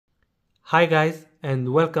Hi guys, and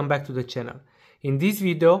welcome back to the channel. In this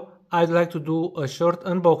video I'd like to do a short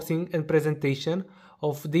unboxing and presentation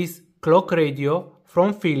of this clock radio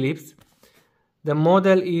from Philips. The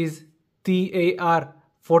model is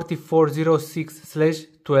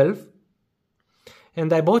TAR4406/12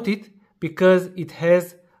 and I bought it because it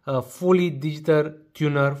has a fully digital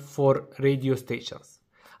tuner for radio stations.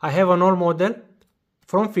 I have an old model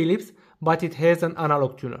from Philips, but it has an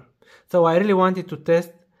analog tuner. So I really wanted to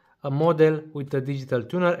test a model with a digital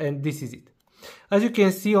tuner, and this is it. As you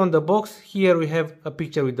can see on the box, here we have a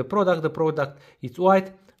picture with the product. The product is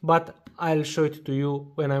white, but I'll show it to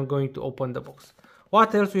you when I'm going to open the box.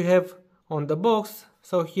 What else we have on the box?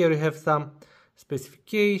 So here we have some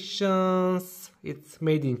specifications. It's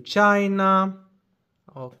made in China.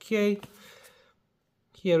 Okay.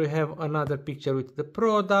 Here we have another picture with the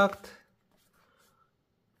product.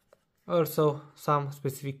 Also some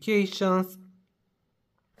specifications.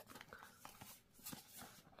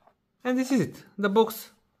 And this is it. The box,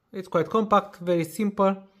 it's quite compact, very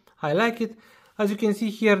simple. I like it. As you can see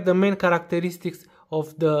here, the main characteristics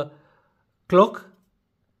of the clock,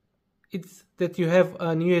 it's that you have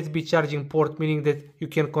an USB charging port, meaning that you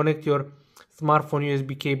can connect your smartphone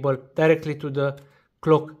USB cable directly to the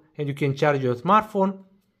clock and you can charge your smartphone.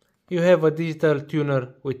 You have a digital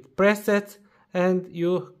tuner with presets and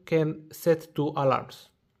you can set 2 alarms.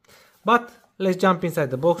 But let's jump inside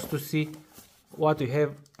the box to see what we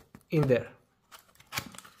have in there.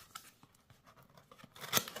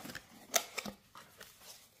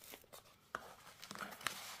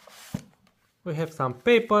 We have some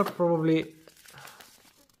paper, probably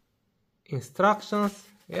instructions,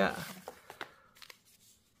 yeah,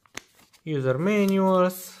 user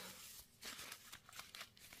manuals,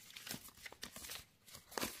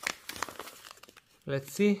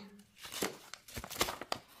 let's see,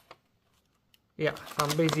 yeah,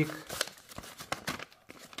 some basic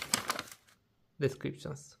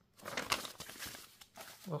descriptions.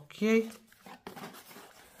 Okay,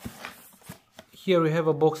 here we have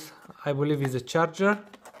a box, I believe is a charger.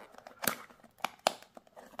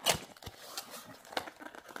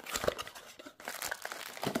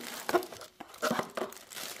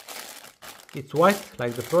 It's white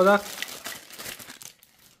like the product.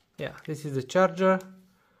 Yeah, this is the charger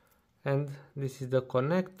and this is the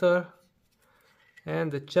connector,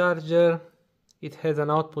 and the charger, it has an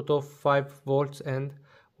output of 5 volts and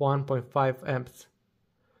 1.5 amps.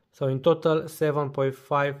 So in total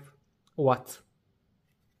 7.5 watts.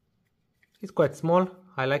 It's quite small,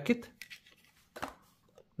 I like it.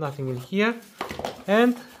 Nothing in here.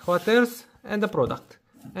 And what else? And the product.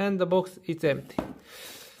 And the box is empty.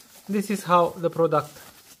 This is how the product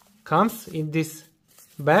comes in this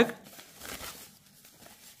bag.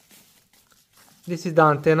 This is the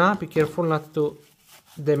antenna. Be careful not to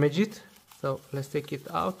damage it. So let's take it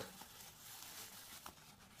out.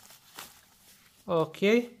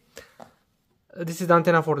 Okay. This is the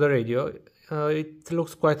antenna for the radio. It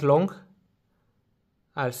looks quite long.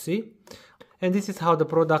 I'll see. And this is how the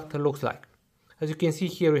product looks like. As you can see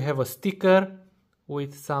here, we have a sticker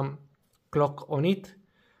with some clock on it,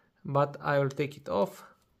 but I will take it off.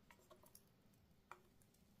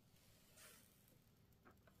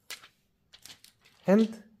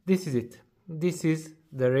 And this is it. This is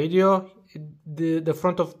the radio. The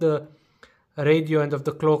front of the radio and of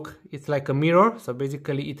the clock, it's like a mirror, so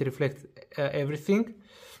basically it reflects everything.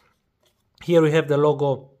 Here we have the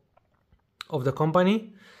logo of the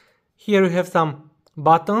company. Here we have some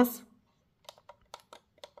buttons.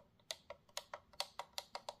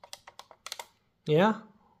 Yeah,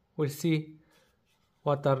 we'll see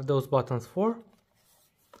what are those buttons for.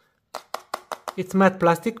 It's matte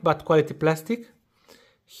plastic, but quality plastic.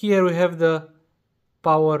 Here we have the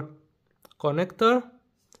power connector,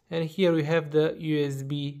 and here we have the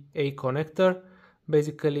USB-A connector.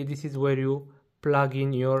 Basically this is where you plug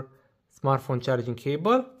in your smartphone charging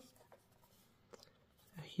cable.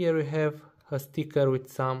 Here we have a sticker with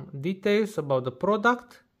some details about the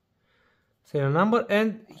product, serial number,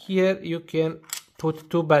 and here you can put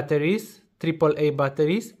 2 batteries, AAA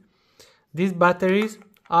batteries. These batteries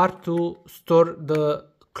are to store the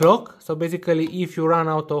clock, so basically if you run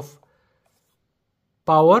out of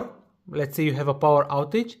power, let's say you have a power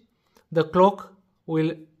outage, the clock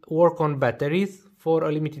will work on batteries for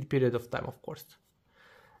a limited period of time, of course.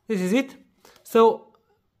 This is it. So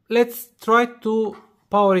let's try to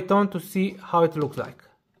power it on to see how it looks like.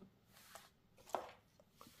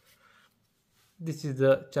 This is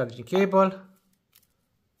the charging cable.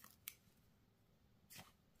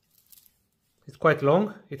 It's quite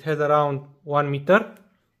long. It has around 1 meter.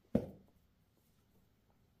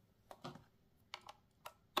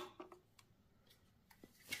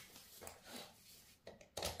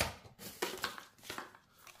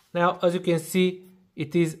 Now, as you can see,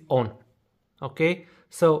 it is on. Okay,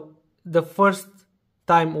 so the first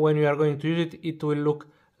time when you are going to use it, it will look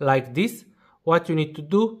like this. What you need to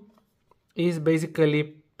do is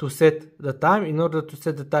basically to set the time. In order to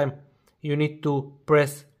set the time, you need to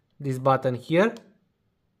press this button here.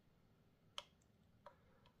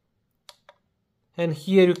 And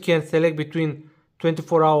here you can select between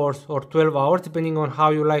 24 hours or 12 hours, depending on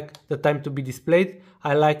how you like the time to be displayed.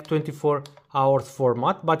 I like 24 hours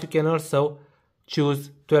format, but you can also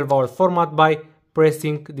choose 12 hours format by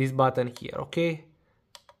pressing this button here, okay?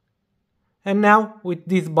 And now with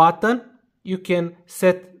this button, you can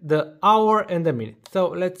set the hour and the minute. So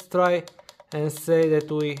let's try and say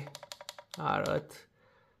that we are at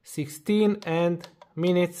 16 and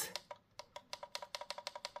minutes.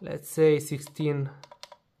 Let's say 16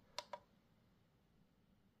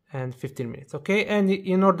 and 15 minutes, okay? And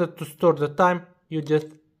in order to store the time, you just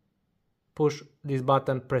push this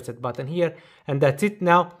button, press that button here, and that's it.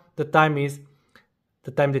 Now the time is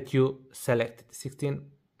the time that you selected, 16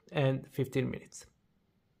 and 15 minutes.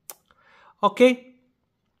 Okay,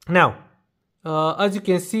 now as you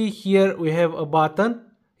can see here, we have a button.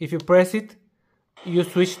 If you press it, you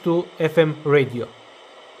switch to FM radio.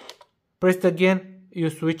 Press it again, you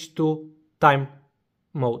switch to time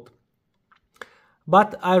mode.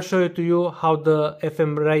 But I'll show to you how the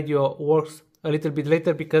FM radio works a little bit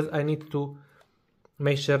later, because I need to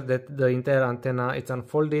make sure that the entire antenna is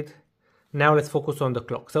unfolded. Now let's focus on the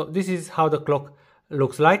clock. So this is how the clock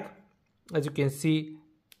looks like. As you can see,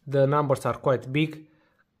 the numbers are quite big,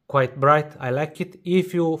 quite bright. I like it.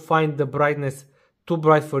 If you find the brightness too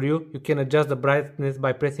bright for you, you can adjust the brightness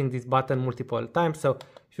by pressing this button multiple times. So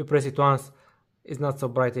if you press it once, it's not so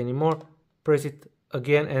bright anymore. Press it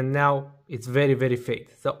again and now it's very, very fade.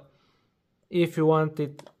 So if you want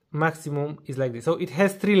it maximum, is like this. So it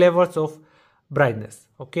has 3 levels of brightness.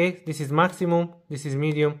 Okay, this is maximum, this is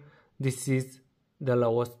medium, this is the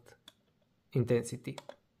lowest intensity.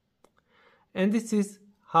 And this is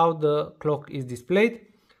how the clock is displayed.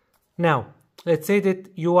 Now let's say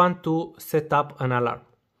that you want to set up an alarm.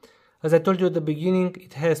 As I told you at the beginning,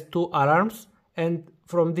 it has 2 alarms, and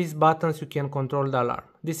from these buttons you can control the alarm.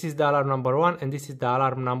 This is the alarm number 1 and this is the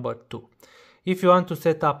alarm number 2. If you want to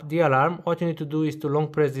set up the alarm, what you need to do is to long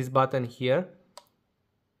press this button here.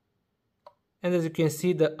 And as you can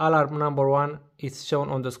see, the alarm number 1 is shown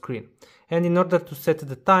on the screen. And in order to set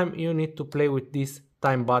the time, you need to play with this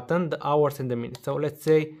time button, the hours and the minutes. So let's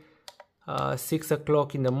say 6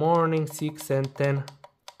 o'clock in the morning, 6 and 10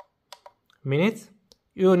 minutes.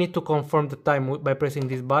 You need to confirm the time by pressing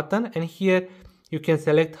this button, and here you can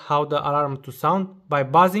select how the alarm to sound, by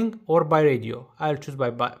buzzing or by radio. I'll choose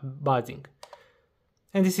by buzzing.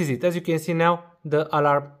 And this is it. As you can see now, the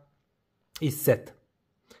alarm is set.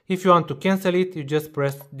 If you want to cancel it, you just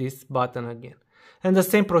press this button again. And the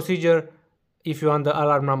same procedure, if you want the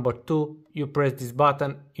alarm number 2, you press this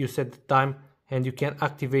button, you set the time, and you can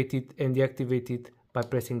activate it and deactivate it by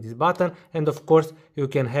pressing this button. And of course, you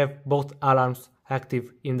can have both alarms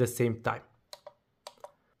active in the same time.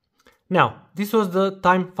 Now, this was the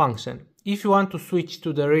time function. If you want to switch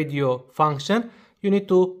to the radio function, you need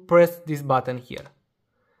to press this button here.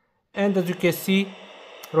 And as you can see,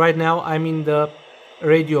 right now I'm in the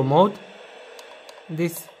radio mode.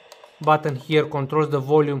 This button here controls the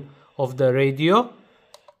volume of the radio.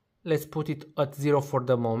 Let's put it at 0 for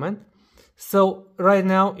the moment. So right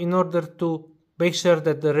now, in order to make sure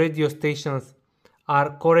that the radio stations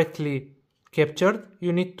are correctly captured,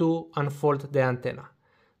 you need to unfold the antenna.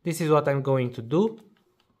 This is what I'm going to do.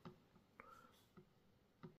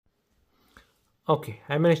 Okay,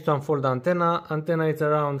 I managed to unfold the antenna. Antenna is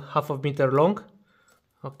around half a meter long.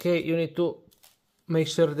 Okay, you need to make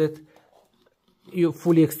sure that you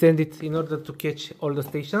fully extend it in order to catch all the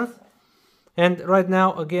stations. And right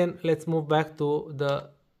now, again, let's move back to the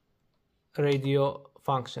radio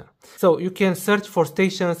function. So you can search for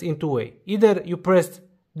stations in 2 ways. Either you press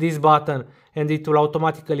this button and it will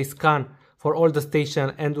automatically scan for all the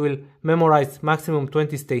stations and will memorize maximum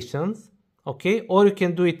 20 stations, okay? Or you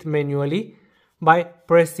can do it manually by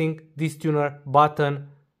pressing this tuner button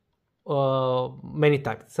many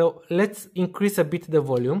times. So let's increase a bit the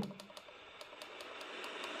volume.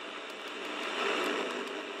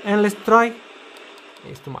 And let's try,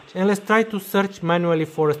 it's too much. And let's try to search manually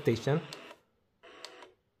for a station.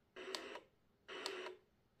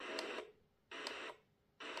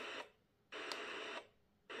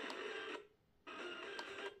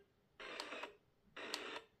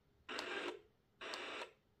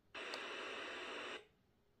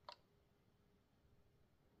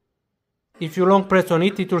 If you long press on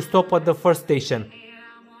it, it will stop at the first station.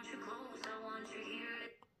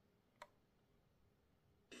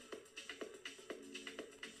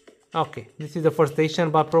 Okay, this is the first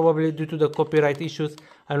station, but probably due to the copyright issues,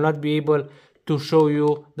 I'll not be able to show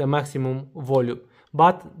you the maximum volume.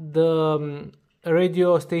 But the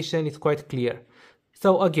radio station is quite clear.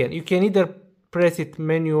 So again, you can either press it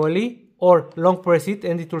manually or long press it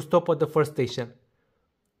and it will stop at the first station.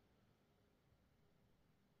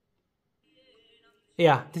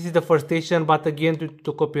 Yeah, this is the first station, but again, due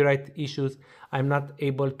to copyright issues, I'm not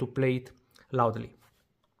able to play it loudly.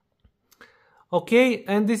 Okay,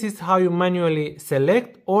 and this is how you manually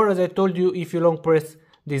select, or as I told you, if you long press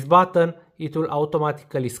this button, it will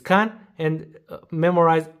automatically scan and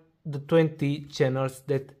memorize the 20 channels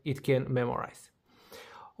that it can memorize.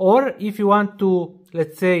 Or if you want to,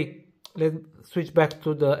 let's say, let's switch back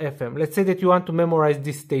to the FM. Let's say that you want to memorize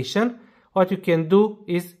this station. What you can do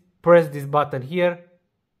is press this button here,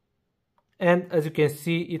 and as you can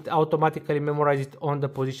see, it automatically memorizes it on the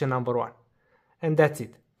position number 1. And that's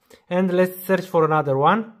it. And let's search for another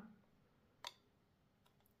one.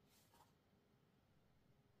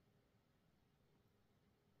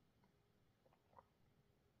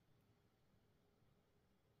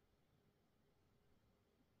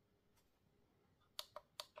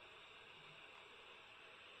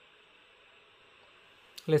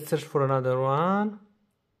 Let's search for another one.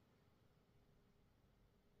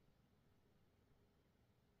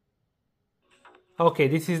 Okay,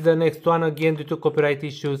 this is the next one. Again, due to copyright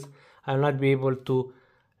issues, I'll not be able to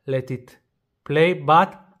let it play,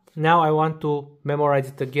 but now I want to memorize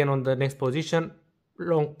it again on the next position.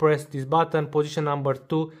 Long press this button, position number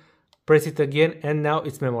 2, press it again, and now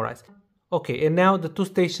it's memorized. Okay, and now the two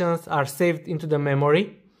stations are saved into the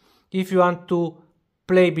memory. If you want to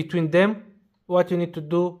play between them, what you need to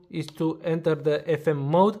do is to enter the FM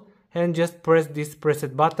mode and just press this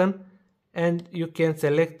preset button, and you can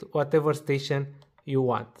select whatever station you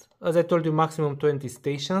want. As I told you, maximum 20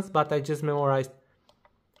 stations, but I just memorized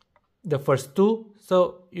the first 2,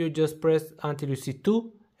 so you just press until you see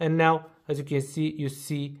 2, and now as you can see, you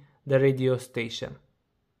see the radio station.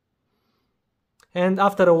 And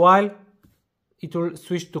after a while, it will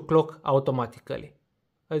switch to clock automatically,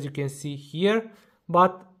 as you can see here,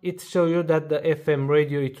 but it shows you that the FM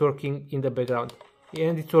radio is working in the background.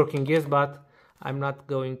 And it's working, yes, but I'm not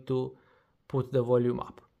going to put the volume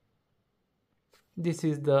up. This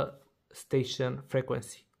is the station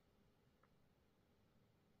frequency.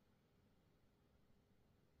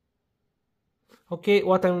 Okay,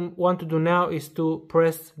 what I want to do now is to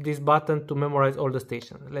press this button to memorize all the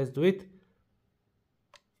stations. Let's do it.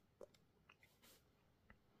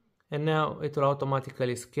 And now it will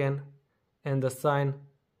automatically scan and assign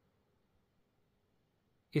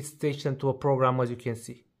its station to a program, as you can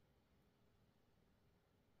see.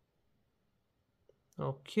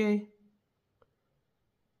 Okay.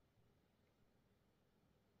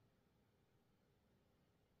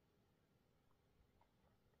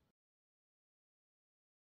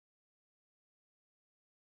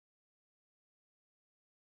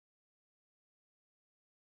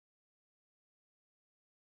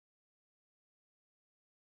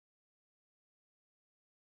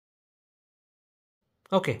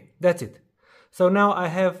 Okay, that's it. So now I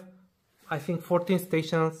have, I think, 14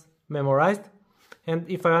 stations memorized, and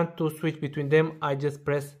if I want to switch between them, I just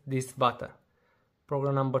press this button.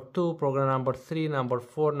 Program number 2, program number 3, number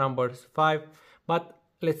 4, number 5, but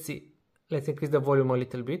let's see. Let's increase the volume a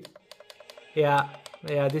little bit. Yeah,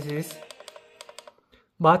 this is.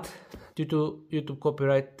 But due to YouTube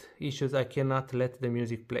copyright issues, I cannot let the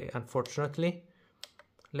music play, unfortunately.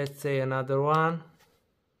 Let's say another one.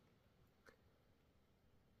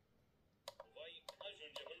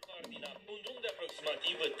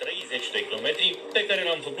 Aproximativ 30 de kilometri pe care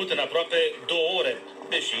l-am făcut în aproape 2 ore,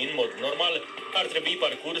 deși în mod normal ar trebui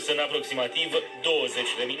parcurs în aproximativ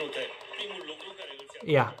 20 de minute. Primul lucru care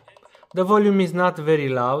Yeah, the volume is not very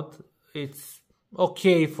loud. It's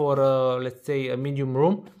okay for let's say a medium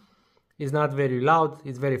room. It's not very loud,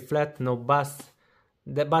 it's very flat, no bass.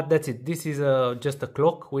 But that's it. This is just a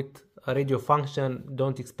clock with a radio function.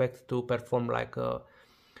 Don't expect to perform like a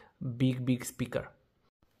big speaker.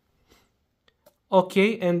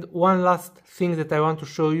 Okay, and one last thing that I want to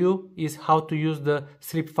show you is how to use the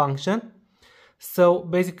sleep function. So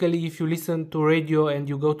basically, if you listen to radio and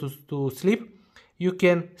you go to sleep, you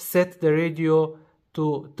can set the radio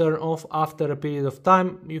to turn off after a period of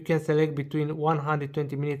time. You can select between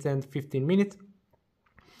 120 minutes and 15 minutes.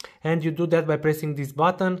 And you do that by pressing this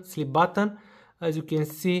button, sleep button. As you can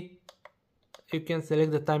see, you can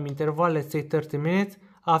select the time interval, let's say 30 minutes.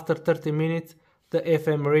 After 30 minutes, the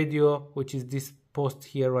FM radio, which is this post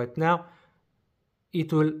here right now,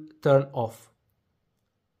 it will turn off.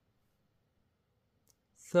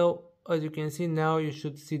 So as you can see now, you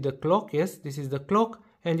should see the clock. Yes, this is the clock,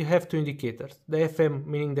 and you have two indicators. The FM,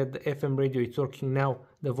 meaning that the FM radio is working now,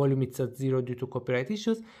 the volume is at 0 due to copyright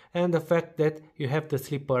issues, and the fact that you have the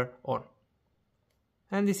slipper on.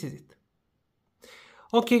 And this is it.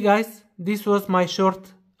 Okay guys, this was my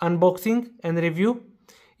short unboxing and review.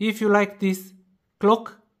 If you like this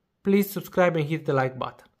clock, please subscribe and hit the like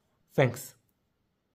button. Thanks.